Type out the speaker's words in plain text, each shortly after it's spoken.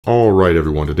All right,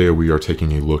 everyone. Today we are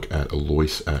taking a look at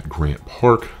Eloise at Grant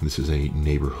Park. This is a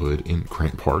neighborhood in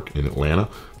Grant Park in Atlanta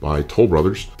by Toll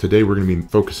Brothers. Today we're going to be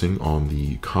focusing on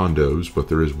the condos, but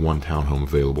there is one townhome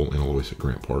available in Eloise at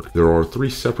Grant Park. There are 3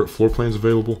 separate floor plans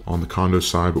available on the condo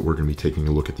side, but we're going to be taking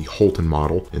a look at the Holton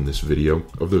model in this video.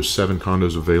 Of those 7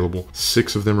 condos available,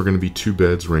 6 of them are going to be 2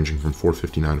 beds ranging from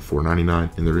 $459 to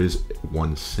 $499, and there is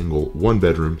one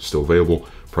bedroom still available,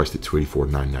 priced at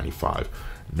 $284,995.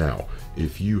 Now,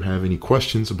 if you have any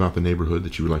questions about the neighborhood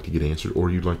that you would like to get answered, or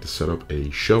you'd like to set up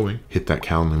a showing, hit that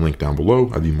calendar link down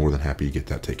below. I'd be more than happy to get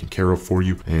that taken care of for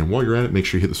you. And while you're at it, make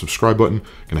sure you hit the subscribe button.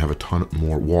 Gonna have a ton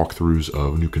more walkthroughs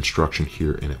of new construction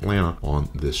here in Atlanta on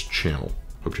this channel.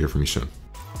 Hope to hear from you soon.